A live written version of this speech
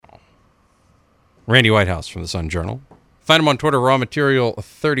Randy Whitehouse from the Sun Journal. Find him on Twitter, Raw Material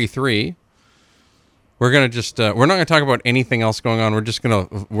 33. We're gonna just we're not gonna talk about anything else going on.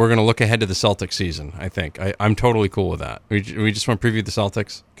 We're gonna look ahead to the Celtics season. I think I'm totally cool with that. We just want to preview the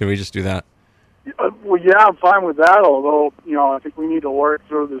Celtics. Can we just do that? Well, yeah, I'm fine with that. Although I think we need to work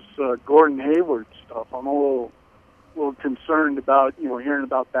through this Gordon Hayward stuff. I'm a little concerned about hearing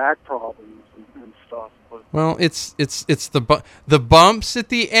about back problems and stuff. But. Well, it's the bumps at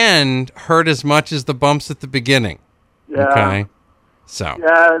the end hurt as much as the bumps at the beginning. Yeah. Okay. So.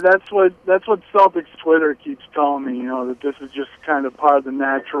 Yeah, that's what Celtics Twitter keeps telling me. That this is just kind of part of the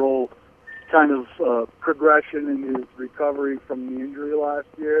natural kind of progression in his recovery from the injury last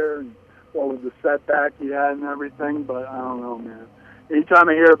year, and what was the setback he had and everything. But I don't know, man. Anytime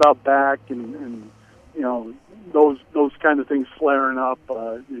I hear about back and those kind of things flaring up,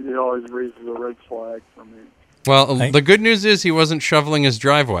 it always raises a red flag for me. Well, the good news is he wasn't shoveling his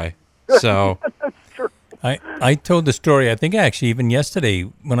driveway, so. That's true. I told the story, I think actually even yesterday,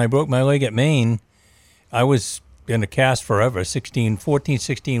 when I broke my leg at Maine. I was in a cast forever, 14,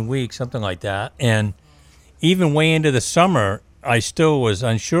 16 weeks, something like that. And even way into the summer, I still was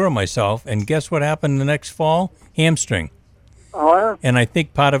unsure of myself. And guess what happened the next fall? Hamstring. Oh, yeah. And I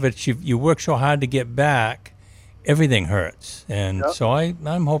think part of it, you work so hard to get back, everything hurts. And so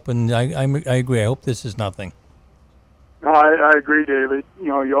I'm hoping, I agree, I hope this is nothing. No, I agree, David.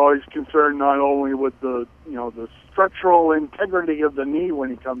 You're always concerned not only with the structural integrity of the knee when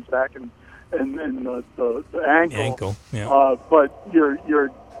he comes back and the ankle. Yeah. But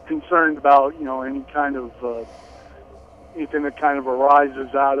you're concerned about any kind of anything that kind of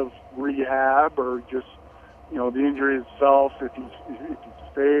arises out of rehab or just the injury itself. If he's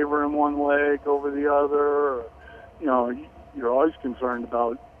favoring one leg over the other, or, you're always concerned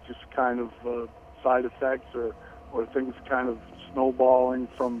about just kind of side effects or things kind of snowballing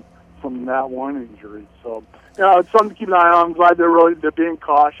from that one injury. So, it's something to keep an eye on. I'm glad they're being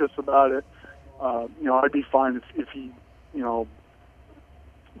cautious about it. I'd be fine if he,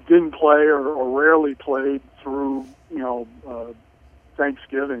 didn't play or rarely played through,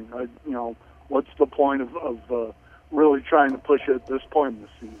 Thanksgiving. What's the point of really trying to push it at this point in the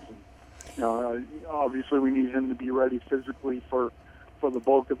season? Obviously we need him to be ready physically for the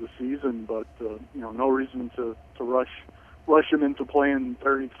bulk of the season, but no reason to rush him into playing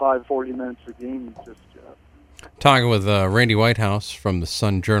 35, 40 minutes a game just yet. Talking with Randy Whitehouse from the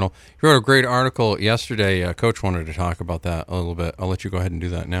Sun Journal. He wrote a great article yesterday. Coach wanted to talk about that a little bit. I'll let you go ahead and do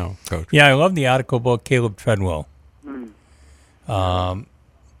that now, Coach. Yeah, I love the article about Caleb Treadwell. Tell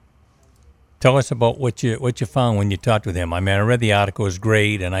us about what you found when you talked with him. I mean, I read the article; it was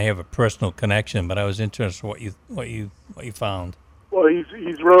great, and I have a personal connection. But I was interested in what you found. Well,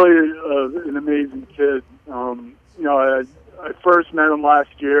 he's really an amazing kid. I first met him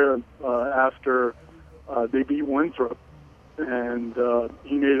last year after they beat Winthrop, and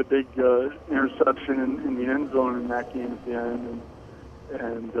he made a big interception in the end zone in that game at the end,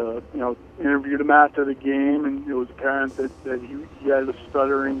 and interviewed him after the game, and it was apparent that he had a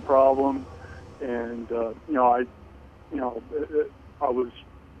stuttering problem, and I was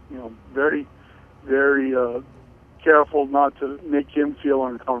very, very careful not to make him feel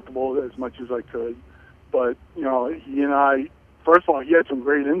uncomfortable as much as I could. But, he and I, first of all, he had some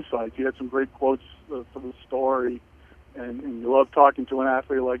great insights. He had some great quotes for the story. And you love talking to an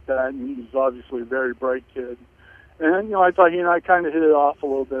athlete like that. And he's obviously a very bright kid. And, I thought he and I kind of hit it off a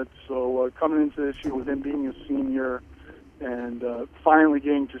little bit. So coming into this year with him being a senior and finally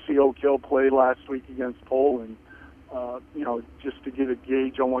getting to see Oak Hill play last week against Poland, just to get a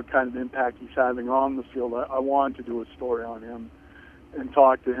gauge on what kind of impact he's having on the field, I wanted to do a story on him and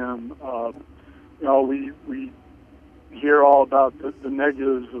talk to him. We hear all about the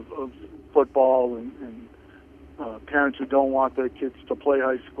negatives of football and parents who don't want their kids to play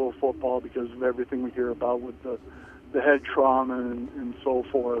high school football because of everything we hear about with the head trauma and so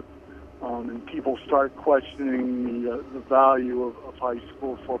forth. And people start questioning the value of high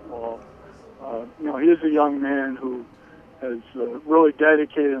school football. He is a young man who has really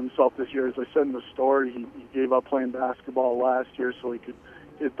dedicated himself this year. As I said in the story, he gave up playing basketball last year so he could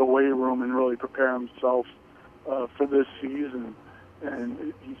hit the weight room and really prepare himself for this season.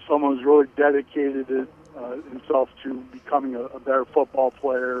 And he's someone who's really dedicated himself to becoming a better football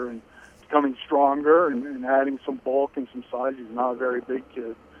player and becoming stronger and adding some bulk and some size. He's not a very big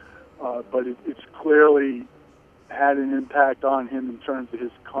kid, but it's clearly had an impact on him in terms of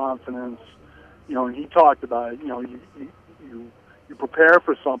his confidence. And he talked about it. You prepare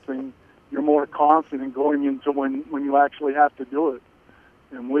for something, you're more confident going into when you actually have to do it.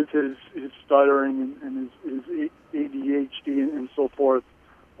 And with his stuttering and his ADHD and so forth,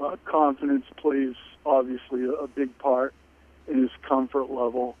 confidence plays obviously a big part in his comfort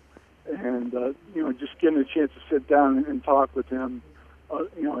level. And, just getting a chance to sit down and talk with him,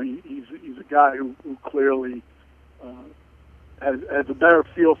 he's a guy who clearly has a better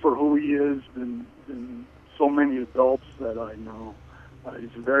feel for who he is than so many adults that I know.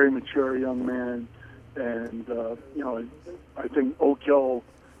 He's a very mature young man, and, I think Oak Hill,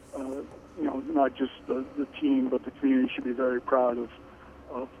 not just the team, but the community should be very proud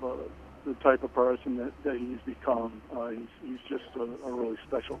of the type of person that he's become. He's just a really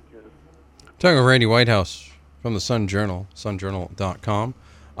special kid. Talking with Randy Whitehouse from the Sun Journal, sunjournal.com.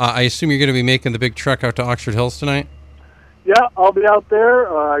 I assume you're going to be making the big trek out to Oxford Hills tonight? Yeah, I'll be out there.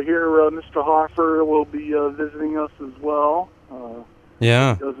 I hear Mr. Hoffer will be visiting us as well.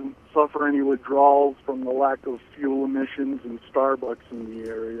 Yeah. He doesn't suffer any withdrawals from the lack of fuel emissions and Starbucks in the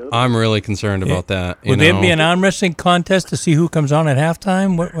area. I'm really concerned about that. Will there be an arm wrestling contest to see who comes on at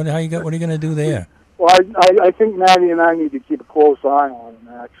halftime? What are you going to do there? Well, I think Maddie and I need to keep a close eye on him,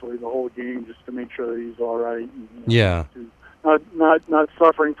 actually, the whole game, just to make sure that he's all right. And, yeah. Not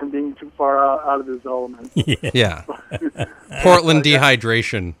suffering from being too far out of his element. Yeah. Portland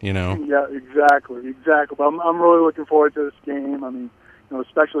dehydration, Yeah, exactly. But I'm really looking forward to this game. I mean,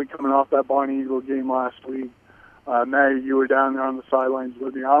 especially coming off that Bonnie Eagle game last week. Maddie, you were down there on the sidelines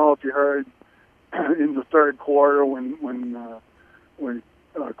with me. I don't know if you heard in the third quarter when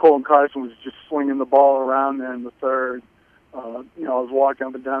Colin Carson was just slinging the ball around there in the third. I was walking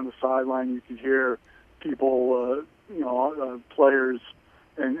up and down the sideline. You could hear people, players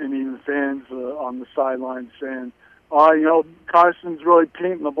and even fans on the sideline saying, Carson's really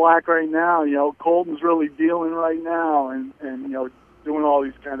painting the black right now. Colton's really dealing right now, and doing all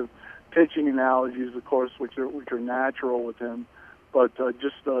these kind of pitching analogies, of course, which are natural with him, but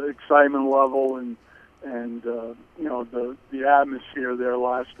just excitement level and the atmosphere there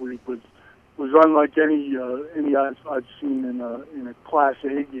last week was unlike any I've seen in a Class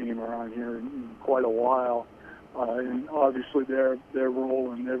A game around here in quite a while. And obviously they're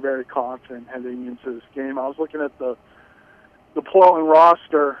rolling. They're very confident heading into this game. I was looking at the Portland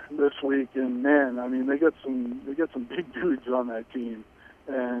roster this week, and man, I mean they got some big dudes on that team,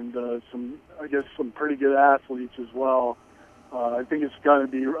 and some pretty good athletes as well. I think it's going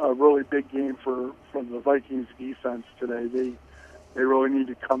to be a really big game from the Vikings defense today. They really need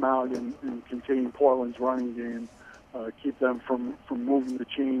to come out and contain Portland's running game, keep them from moving the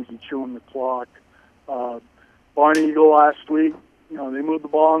chains and chewing the clock. Barney Eagle last week, they moved the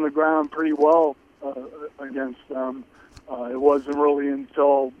ball on the ground pretty well against them. It wasn't really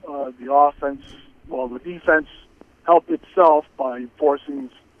until the defense helped itself by forcing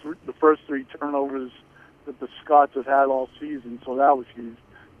the first three turnovers that the Scots have had all season, so that was huge.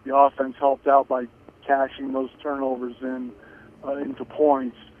 The offense helped out by cashing those turnovers into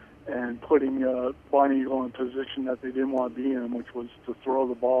points and putting Barney Eagle in a position that they didn't want to be in, which was to throw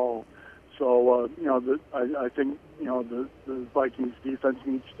the ball. So, I think, the Vikings defense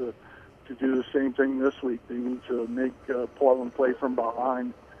needs to do the same thing this week. They need to make Portland play from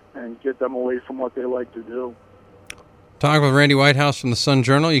behind and get them away from what they like to do. Talking with Randy Whitehouse from the Sun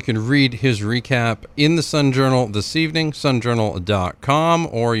Journal. You can read his recap in the Sun Journal this evening, sunjournal.com,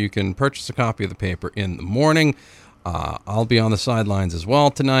 or you can purchase a copy of the paper in the morning. I'll be on the sidelines as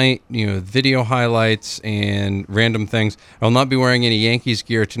well tonight, video highlights and random things. I'll not be wearing any Yankees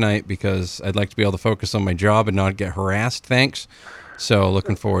gear tonight because I'd like to be able to focus on my job and not get harassed, thanks. So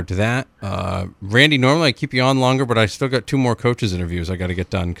looking forward to that. Randy, normally I keep you on longer, but I still got 2 more coaches interviews I got to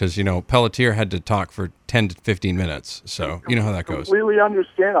get done because, Pelletier had to talk for 10 to 15 minutes. So you know how that goes. Completely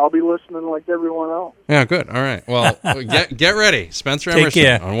understand. I'll be listening like everyone else. Yeah, good. All right. Well, get ready. Spencer Emerson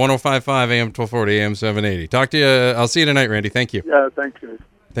Take care. on 105.5 AM 1240 AM 780. Talk to you. I'll see you tonight, Randy. Thank you. Yeah, thanks, guys.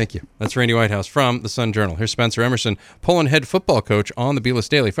 Thank you. That's Randy Whitehouse from the Sun Journal. Here's Spencer Emerson, Poland head football coach on the Belis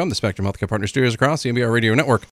Daily from the Spectrum Healthcare Partner Studios across the NBR Radio Network.